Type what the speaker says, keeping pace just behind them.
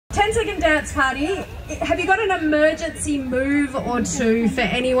10-second dance party. Have you got an emergency move or two for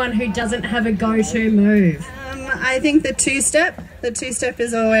anyone who doesn't have a go-to move? I think the two-step. The two-step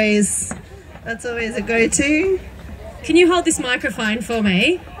is always, that's always a go-to. Can you hold this microphone for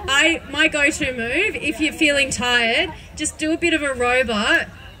me? My go-to move, if you're feeling tired, just do a bit of a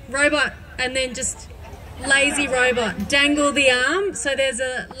robot, and then just lazy robot. Dangle the arm. So there's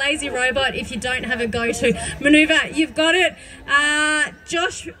a lazy robot if you don't have a go-to maneuver. You've got it.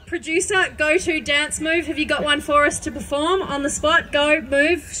 Josh, producer, go-to dance move. Have you got one for us to perform on the spot? Go,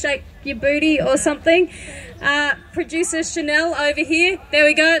 move, shake your booty or something. Producer Chanel over here. There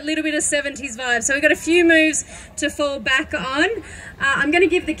we go, a little bit of 70s vibe. So we've got a few moves to fall back on. I'm going to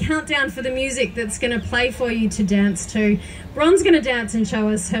give the countdown for the music that's going to play for you to dance to. Bron's going to dance and show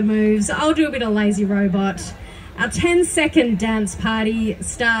us her moves. I'll do a bit of lazy robot. Our 10-second dance party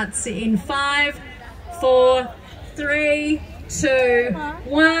starts in 5, 4, 3, 2,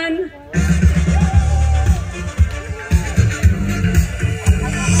 1.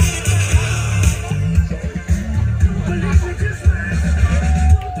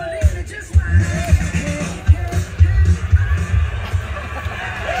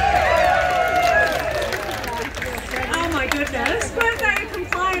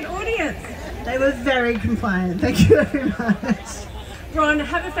 They were very compliant. Thank you very much. Bron,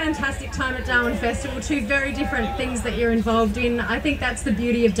 have a fantastic time at Darwon Festival. Two very different things that you're involved in. I think that's the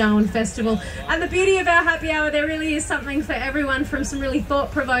beauty of Darwon Festival. And the beauty of our happy hour, there really is something for everyone, from some really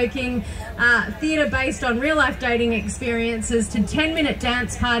thought-provoking theatre based on real-life dating experiences to 10-minute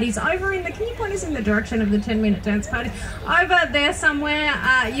dance parties over in the... Can you point us in the direction of the 10-minute dance party? Over there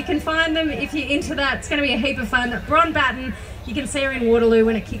somewhere. You can find them if you're into that. It's going to be a heap of fun. Bron Batten, you can see her in Waterloo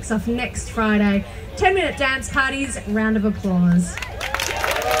when it kicks off next Friday. 10-minute dance parties, round of applause.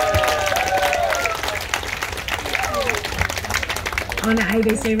 On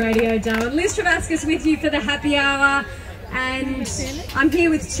ABC Radio Darwin. Liz Trevaskis with you for the happy hour, and I'm here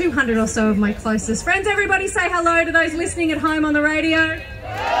with 200 or so of my closest friends. Everybody say hello to those listening at home on the radio.